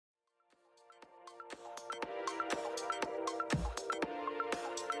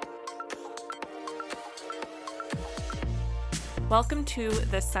Welcome to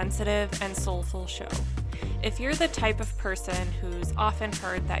the Sensitive and Soulful Show. If you're the type of person who's often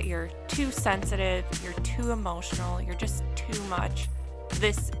heard that you're too sensitive, you're too emotional, you're just too much,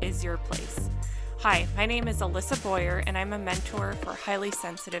 this is your place. Hi, my name is Alyssa Boyer, and I'm a mentor for highly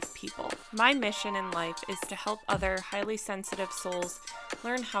sensitive people. My mission in life is to help other highly sensitive souls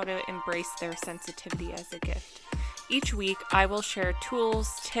learn how to embrace their sensitivity as a gift. Each week, I will share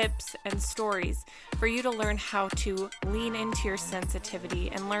tools, tips, and stories for you to learn how to lean into your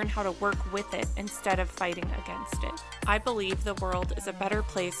sensitivity and learn how to work with it instead of fighting against it. I believe the world is a better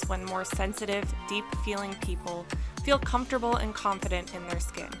place when more sensitive, deep-feeling people feel comfortable and confident in their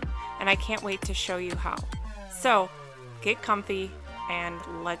skin, and I can't wait to show you how. So, get comfy and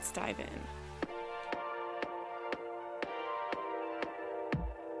let's dive in.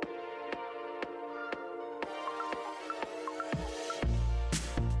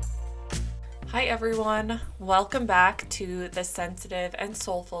 Hi everyone, welcome back to the Sensitive and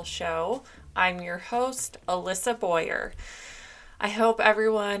Soulful Show. I'm your host, Alyssa Boyer. I hope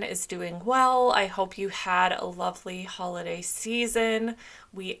everyone is doing well. I hope you had a lovely holiday season.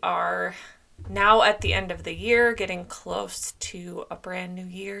 We are now at the end of the year, getting close to a brand new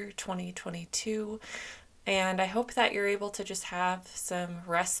year, 2022. And I hope that you're able to just have some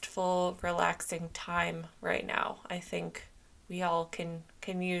restful, relaxing time right now. I think we all can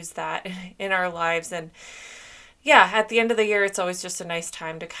use that in our lives. And yeah, at the end of the year, it's always just a nice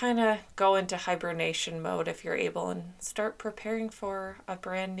time to kind of go into hibernation mode if you're able and start preparing for a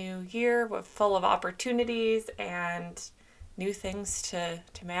brand new year full of opportunities and new things to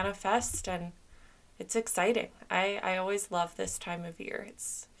manifest. And it's exciting. I always love this time of year.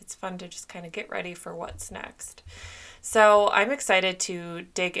 It's fun to just kind of get ready for what's next. So I'm excited to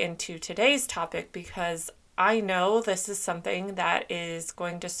dig into today's topic because I know this is something that is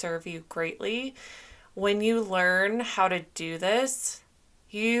going to serve you greatly. When you learn how to do this,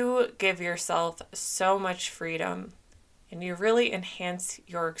 you give yourself so much freedom and you really enhance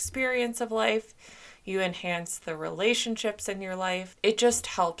your experience of life. You enhance the relationships in your life. It just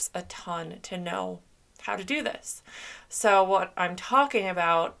helps a ton to know how to do this. So what I'm talking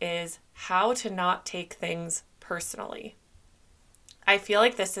about is how to not take things personally. I feel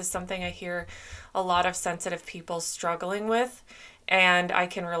like this is something I hear a lot of sensitive people struggling with, and I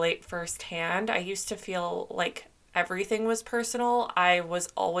can relate firsthand. I used to feel like everything was personal. I was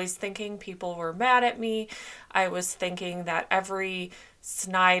always thinking people were mad at me. I was thinking that every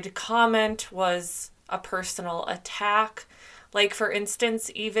snide comment was a personal attack. Like, for instance,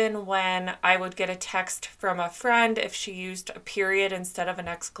 even when I would get a text from a friend, if she used a period instead of an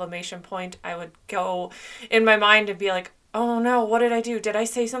exclamation point, I would go in my mind and be like, oh no, what did I do? Did I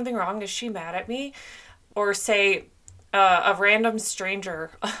say something wrong? Is she mad at me? Or say a random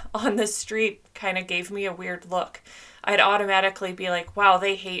stranger on the street kind of gave me a weird look. I'd automatically be like, wow,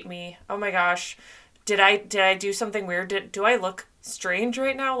 they hate me. Oh my gosh, did I do something weird? Do I look strange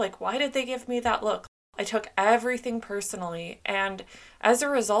right now? Like, why did they give me that look? I took everything personally, and as a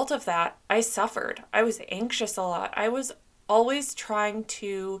result of that, I suffered. I was anxious a lot. I was always trying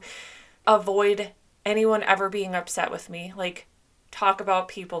to avoid anyone ever being upset with me. Like, talk about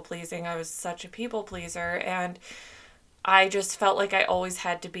people pleasing. I was such a people pleaser, and I just felt like I always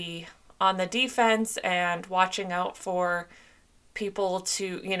had to be on the defense and watching out for people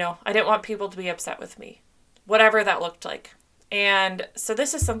to, I didn't want people to be upset with me, whatever that looked like. And so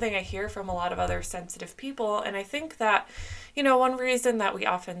this is something I hear from a lot of other sensitive people. And I think that, one reason that we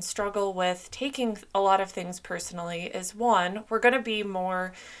often struggle with taking a lot of things personally is, one, we're going to be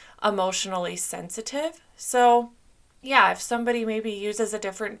more emotionally sensitive. So yeah, if somebody maybe uses a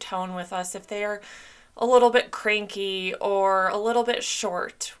different tone with us, if they're a little bit cranky or a little bit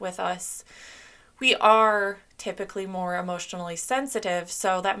short with us, we are typically more emotionally sensitive.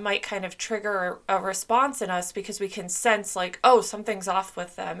 So that might kind of trigger a response in us because we can sense like, oh, something's off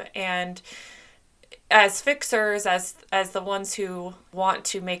with them. And as fixers, as the ones who want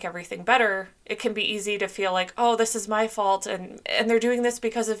to make everything better, it can be easy to feel like, oh, this is my fault and they're doing this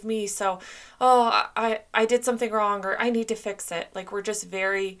because of me. So, oh, I did something wrong or I need to fix it. Like, we're just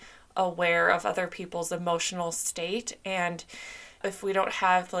very aware of other people's emotional state. And if we don't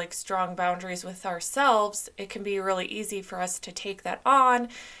have like strong boundaries with ourselves, it can be really easy for us to take that on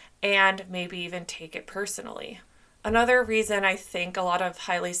and maybe even take it personally. Another reason I think a lot of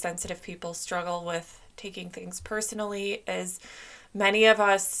highly sensitive people struggle with taking things personally is many of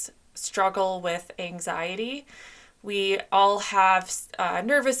us struggle with anxiety. We all have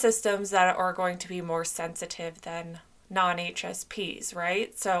nervous systems that are going to be more sensitive than non-HSPs,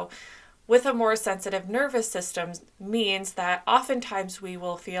 right? So with a more sensitive nervous system means that oftentimes we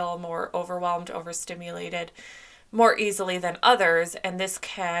will feel more overwhelmed, overstimulated, more easily than others, and this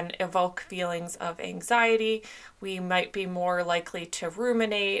can evoke feelings of anxiety. We might be more likely to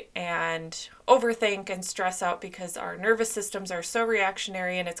ruminate and overthink and stress out because our nervous systems are so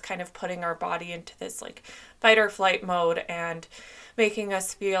reactionary, and it's kind of putting our body into this like fight or flight mode and making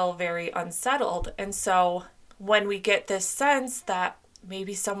us feel very unsettled. And so when we get this sense that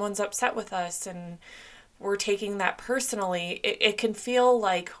maybe someone's upset with us and we're taking that personally, it can feel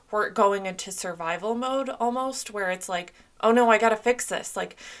like we're going into survival mode almost, where it's like, oh no, I gotta fix this.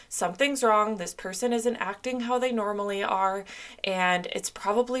 Like, something's wrong. This person isn't acting how they normally are, and it's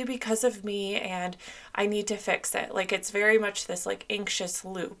probably because of me, and I need to fix it. Like, it's very much this like anxious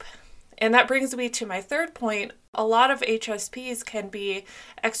loop. And that brings me to my third point. A lot of HSPs can be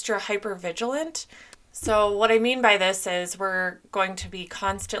extra hypervigilant. So what I mean by this is we're going to be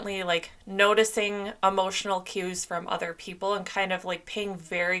constantly like noticing emotional cues from other people and kind of like paying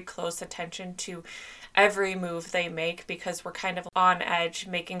very close attention to every move they make, because we're kind of on edge,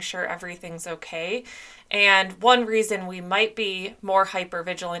 making sure everything's okay. And one reason we might be more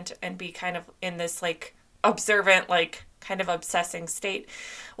hypervigilant and be kind of in this like observant, like kind of obsessing state,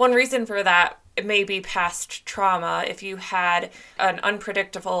 one reason for that, it may be past trauma. If you had an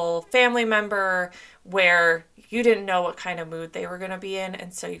unpredictable family member where you didn't know what kind of mood they were going to be in,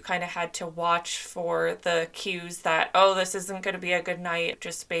 and so you kind of had to watch for the cues that, oh, this isn't going to be a good night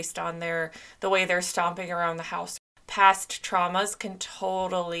just based on the way they're stomping around the house. Past traumas can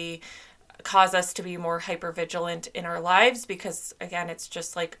totally cause us to be more hypervigilant in our lives, because again, it's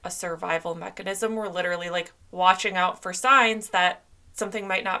just like a survival mechanism. We're literally like watching out for signs that something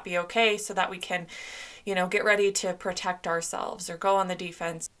might not be okay, so that we can, get ready to protect ourselves or go on the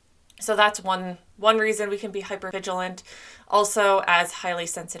defense. So that's one reason we can be hypervigilant. Also, as highly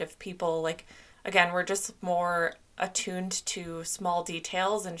sensitive people, like, again, we're just more attuned to small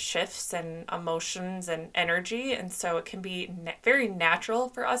details and shifts and emotions and energy. And so it can be very natural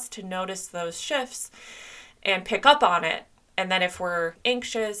for us to notice those shifts and pick up on it. And then if we're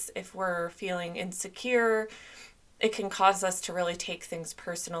anxious, if we're feeling insecure, it can cause us to really take things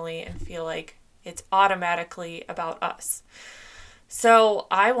personally and feel like it's automatically about us. So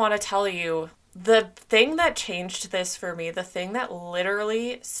I want to tell you, the thing that changed this for me, the thing that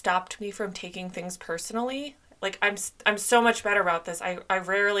literally stopped me from taking things personally, like I'm so much better about this. I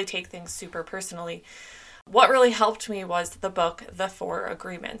rarely take things super personally. What really helped me was the book, The 4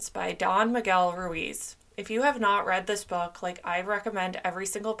 Agreements by Don Miguel Ruiz. If you have not read this book, like, I recommend every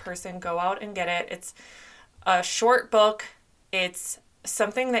single person go out and get it. It's a short book. It's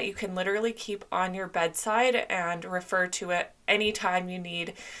something that you can literally keep on your bedside and refer to it anytime you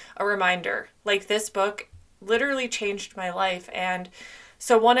need a reminder. Like, this book literally changed my life. And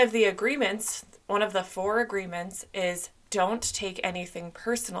so one of the 4 agreements is don't take anything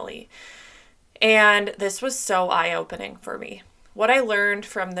personally. And this was so eye-opening for me. What I learned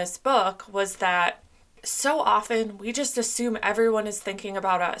from this book was that so often we just assume everyone is thinking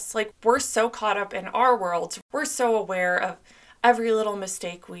about us. Like, we're so caught up in our worlds. We're so aware of every little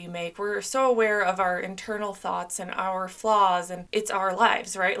mistake we make. We're so aware of our internal thoughts and our flaws, and it's our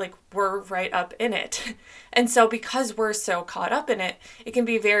lives, right? Like, we're right up in it. And so because we're so caught up in it, it can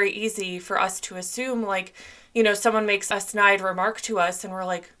be very easy for us to assume, like, someone makes a snide remark to us and we're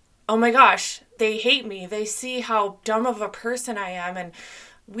like, oh my gosh, they hate me. They see how dumb of a person I am. And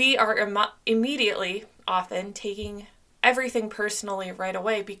we are immediately often taking everything personally right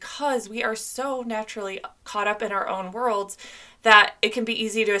away, because we are so naturally caught up in our own worlds that it can be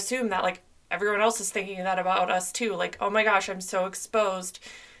easy to assume that, like, everyone else is thinking that about us too. Like, oh my gosh, I'm so exposed.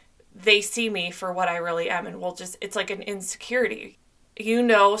 They see me for what I really am, and it's like an insecurity.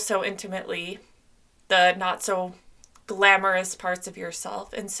 So intimately the not so glamorous parts of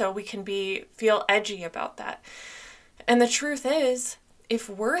yourself, and so we can feel edgy about that. And the truth is, if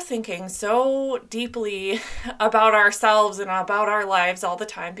we're thinking so deeply about ourselves and about our lives all the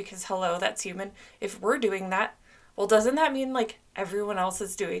time, because hello, that's human. If we're doing that, well, doesn't that mean like everyone else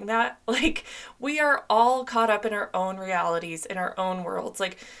is doing that? Like, we are all caught up in our own realities, in our own worlds.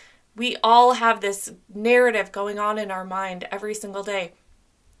 Like, we all have this narrative going on in our mind every single day.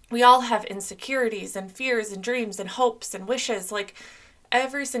 We all have insecurities and fears and dreams and hopes and wishes, like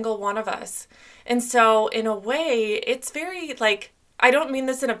every single one of us. And so in a way, it's very like, I don't mean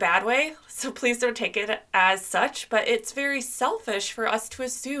this in a bad way, so please don't take it as such, but it's very selfish for us to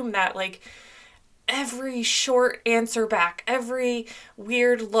assume that, like, every short answer back, every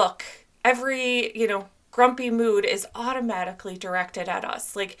weird look, every, grumpy mood is automatically directed at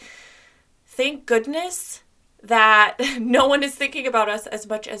us. Like, thank goodness that no one is thinking about us as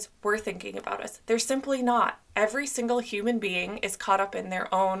much as we're thinking about us. They're simply not. Every single human being is caught up in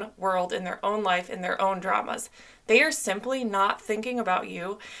their own world, in their own life, in their own dramas. They are simply not thinking about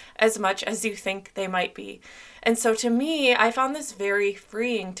you as much as you think they might be. And so to me, I found this very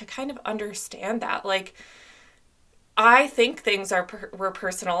freeing to kind of understand that. Like, I think things were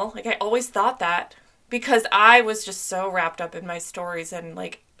personal. Like, I always thought that because I was just so wrapped up in my stories, and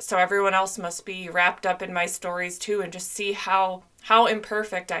like, so everyone else must be wrapped up in my stories too, and just see how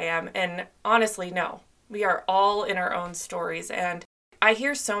imperfect I am. And honestly, no. We are all in our own stories. And I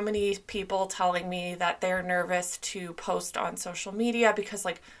hear so many people telling me that they're nervous to post on social media because,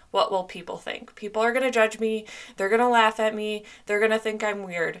 like, what will people think? People are going to judge me. They're going to laugh at me. They're going to think I'm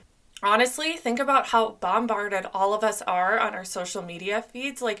weird. Honestly, think about how bombarded all of us are on our social media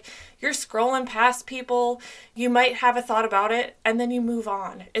feeds. Like, you're scrolling past people, you might have a thought about it, and then you move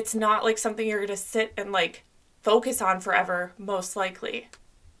on. It's not like something you're going to sit and like focus on forever, most likely.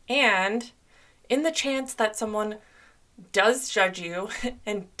 And in the chance that someone does judge you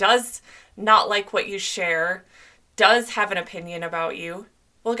and does not like what you share, does have an opinion about you,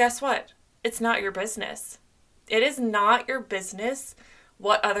 well, guess what? It's not your business. It is not your business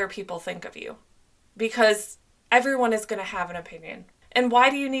what other people think of you, because everyone is going to have an opinion. And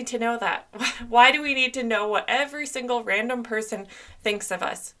why do you need to know that? Why do we need to know what every single random person thinks of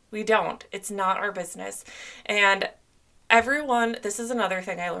us? We don't. It's not our business. And everyone, this is another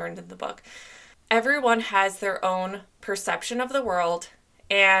thing I learned in the book, everyone has their own perception of the world,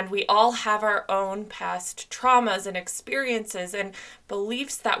 and we all have our own past traumas and experiences and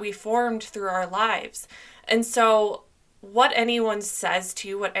beliefs that we formed through our lives. And so what anyone says to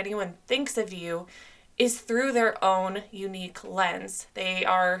you, what anyone thinks of you, is through their own unique lens. They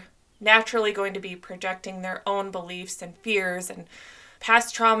are naturally going to be projecting their own beliefs and fears and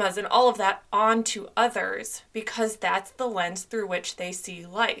past traumas and all of that onto others, because that's the lens through which they see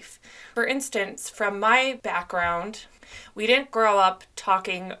life. For instance, from my background, we didn't grow up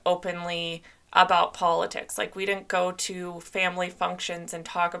talking openly about politics. Like, we didn't go to family functions and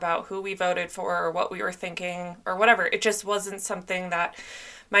talk about who we voted for or what we were thinking or whatever. It just wasn't something that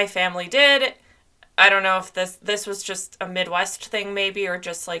my family did. I don't know if this was just a Midwest thing maybe, or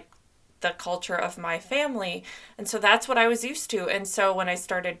just like the culture of my family. And so that's what I was used to. And so when I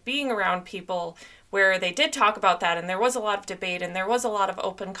started being around people where they did talk about that, and there was a lot of debate and there was a lot of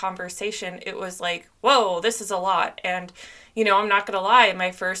open conversation, it was like, whoa, this is a lot. And I'm not going to lie,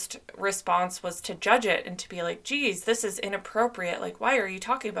 my first response was to judge it and to be like, geez, this is inappropriate. Like, why are you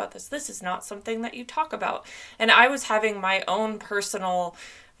talking about this? This is not something that you talk about. And I was having my own personal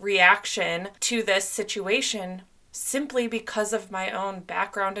reaction to this situation simply because of my own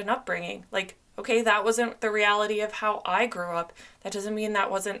background and upbringing. Like, okay, that wasn't the reality of how I grew up. That doesn't mean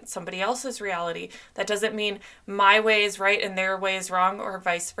that wasn't somebody else's reality. That doesn't mean my way is right and their way is wrong, or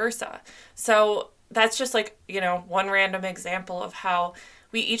vice versa. So that's just like, one random example of how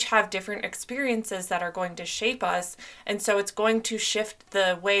we each have different experiences that are going to shape us. And so it's going to shift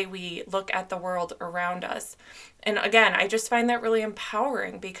the way we look at the world around us. And again, I just find that really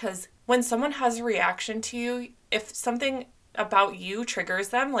empowering, because when someone has a reaction to you, if something about you triggers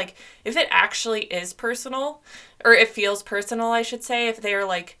them, like if it actually is personal, or it feels personal, I should say, if they're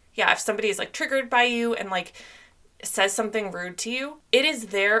like, if somebody is like triggered by you and like says something rude to you, it is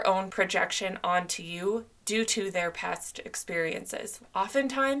their own projection onto you due to their past experiences.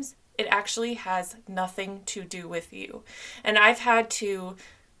 Oftentimes, it actually has nothing to do with you. And I've had to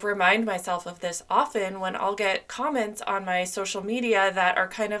remind myself of this often when I'll get comments on my social media that are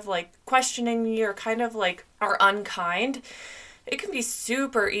kind of like questioning me, or kind of like are unkind. It can be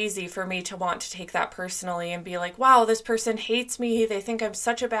super easy for me to want to take that personally and be like, wow, this person hates me. They think I'm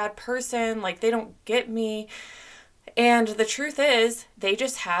such a bad person. Like, they don't get me. And the truth is, they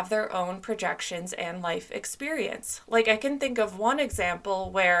just have their own projections and life experience. Like, I can think of one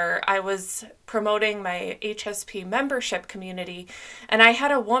example where I was promoting my HSP membership community, and I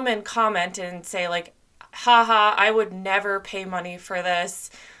had a woman comment and say like, haha, I would never pay money for this.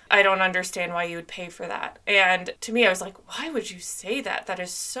 I don't understand why you would pay for that. And to me, I was like, why would you say that? That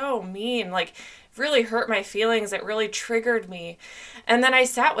is so mean. Like, really hurt my feelings. It really triggered me. And then I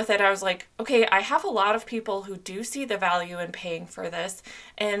sat with it. I was like, okay, I have a lot of people who do see the value in paying for this.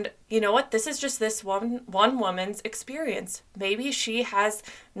 And you know what? This is just this one woman's experience. Maybe she has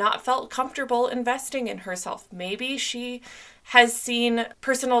not felt comfortable investing in herself. Maybe she has seen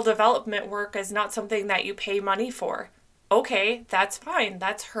personal development work as not something that you pay money for. Okay, that's fine.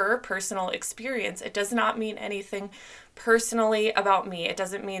 That's her personal experience. It does not mean anything personally about me. It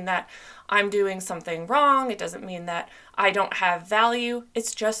doesn't mean that I'm doing something wrong. It doesn't mean that I don't have value.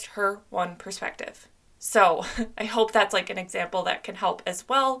 It's just her one perspective. So I hope that's like an example that can help as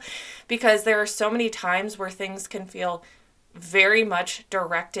well, because there are so many times where things can feel very much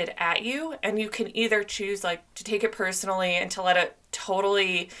directed at you, and you can either choose like to take it personally and to let it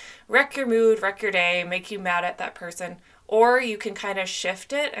totally wreck your mood, wreck your day, make you mad at that person, or you can kind of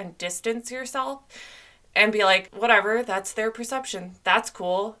shift it and distance yourself and be like, whatever, that's their perception. That's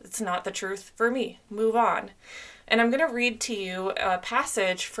cool. It's not the truth for me. Move on. And I'm going to read to you a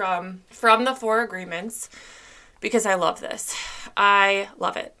passage from the Four Agreements because I love this. I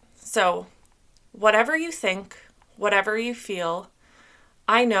love it. So, whatever you think, whatever you feel,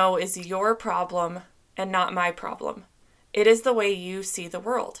 I know is your problem and not my problem. It is the way you see the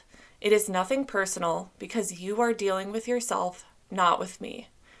world. It is nothing personal because you are dealing with yourself, not with me.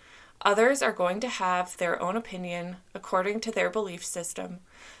 Others are going to have their own opinion according to their belief system,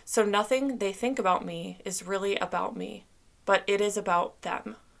 so nothing they think about me is really about me, but it is about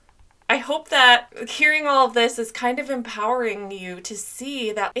them. I hope that hearing all of this is kind of empowering you to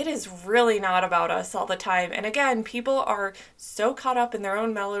see that it is really not about us all the time. And again, people are so caught up in their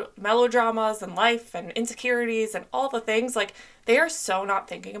own melodramas and life and insecurities and all the things. Like, they are so not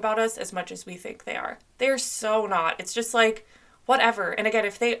thinking about us as much as we think they are. They are so not. It's just like, whatever. And again,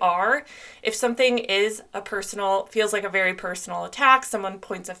 if something is feels like a very personal attack, someone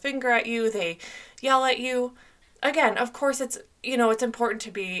points a finger at you, they yell at you. Again, of course, it's important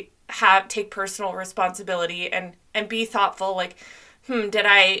to take personal responsibility and be thoughtful. Like, did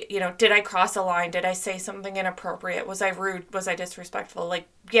I cross a line? Did I say something inappropriate? Was I rude? Was I disrespectful? Like,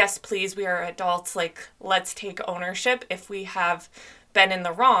 yes, please, we are adults. Like, let's take ownership if we have been in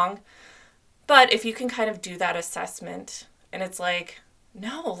the wrong. But if you can kind of do that assessment, and it's like,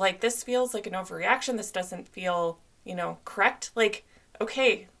 no, like, this feels like an overreaction. This doesn't feel, correct. Like,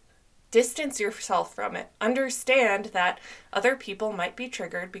 okay, distance yourself from it. Understand that other people might be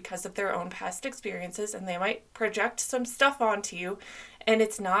triggered because of their own past experiences, and they might project some stuff onto you, and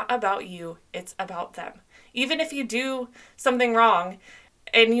it's not about you. It's about them. Even if you do something wrong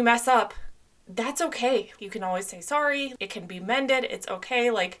and you mess up, that's okay. You can always say sorry. It can be mended. It's okay.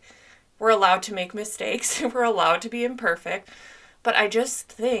 Like, we're allowed to make mistakes. We're allowed to be imperfect. But I just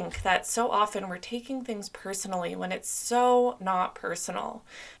think that so often we're taking things personally when it's so not personal.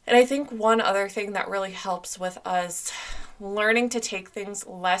 And I think one other thing that really helps with us learning to take things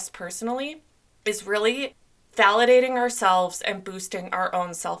less personally is really validating ourselves and boosting our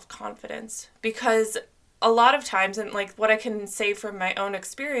own self-confidence. Because a lot of times, and like what I can say from my own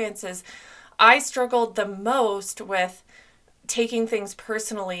experiences, I struggled the most with taking things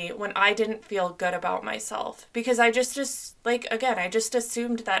personally when I didn't feel good about myself, because I just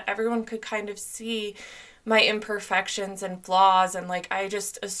assumed that everyone could kind of see my imperfections and flaws, and like I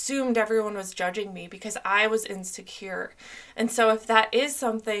just assumed everyone was judging me because I was insecure. And so if that is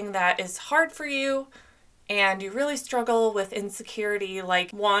something that is hard for you and you really struggle with insecurity,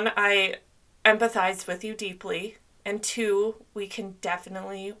 like, one, I empathize with you deeply. And two, we can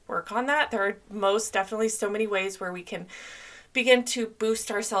definitely work on that. There are most definitely so many ways where we can begin to boost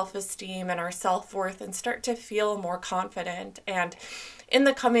our self-esteem and our self-worth and start to feel more confident. And in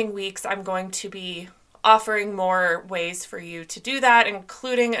the coming weeks, I'm going to be offering more ways for you to do that,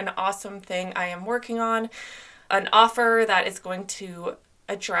 including an awesome thing I am working on, an offer that is going to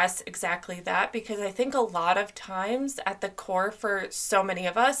address exactly that, because I think a lot of times at the core for so many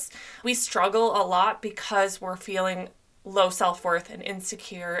of us, we struggle a lot because we're feeling low self-worth and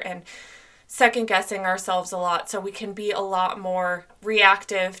insecure and second guessing ourselves a lot. So we can be a lot more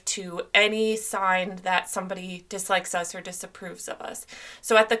reactive to any sign that somebody dislikes us or disapproves of us.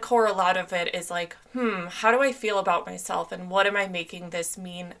 So at the core, a lot of it is like, how do I feel about myself, and what am I making this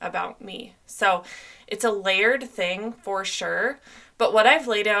mean about me? So it's a layered thing for sure. But what I've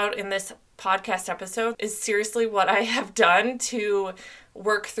laid out in this podcast episode is seriously what I have done to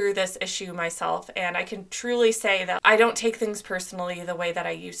work through this issue myself. And I can truly say that I don't take things personally the way that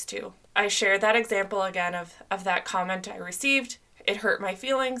I used to. I shared that example again of that comment I received. It hurt my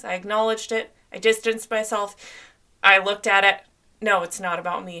feelings. I acknowledged it. I distanced myself. I looked at it. No, it's not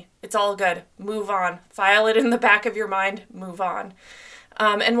about me. It's all good. Move on. File it in the back of your mind. Move on.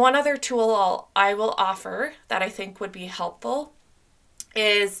 And one other tool I will offer that I think would be helpful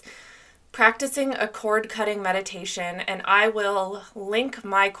is practicing a cord cutting meditation, and I will link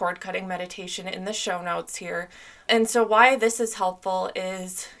my cord cutting meditation in the show notes here. And so why this is helpful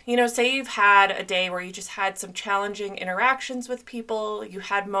is, say you've had a day where you just had some challenging interactions with people, you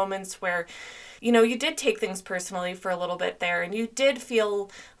had moments where, you did take things personally for a little bit there, and you did feel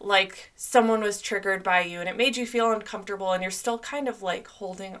like someone was triggered by you, and it made you feel uncomfortable, and you're still kind of like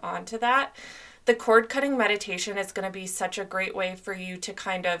holding on to that. The cord cutting meditation is going to be such a great way for you to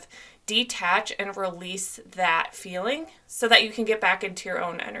kind of detach and release that feeling so that you can get back into your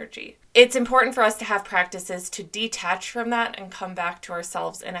own energy. It's important for us to have practices to detach from that and come back to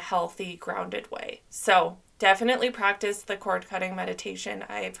ourselves in a healthy, grounded way. So definitely practice the cord cutting meditation.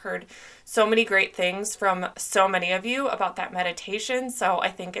 I've heard so many great things from so many of you about that meditation. So I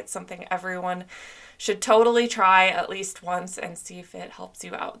think it's something everyone should totally try at least once and see if it helps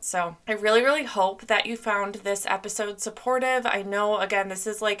you out. So I really, really hope that you found this episode supportive. I know, again, this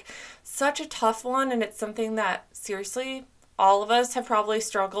is like such a tough one, and it's something that seriously all of us have probably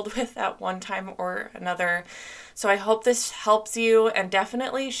struggled with at one time or another. So I hope this helps you, and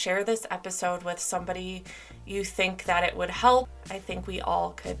definitely share this episode with somebody you think that it would help. I think we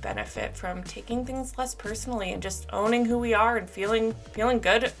all could benefit from taking things less personally and just owning who we are and feeling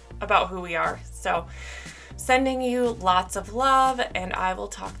good about who we are. So sending you lots of love, and I will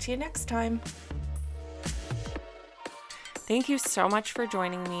talk to you next time. Thank you so much for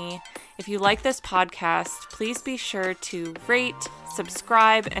joining me. If you like this podcast, please be sure to rate,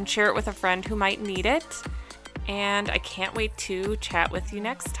 subscribe, and share it with a friend who might need it. And I can't wait to chat with you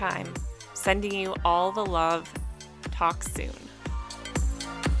next time. Sending you all the love. Talk soon.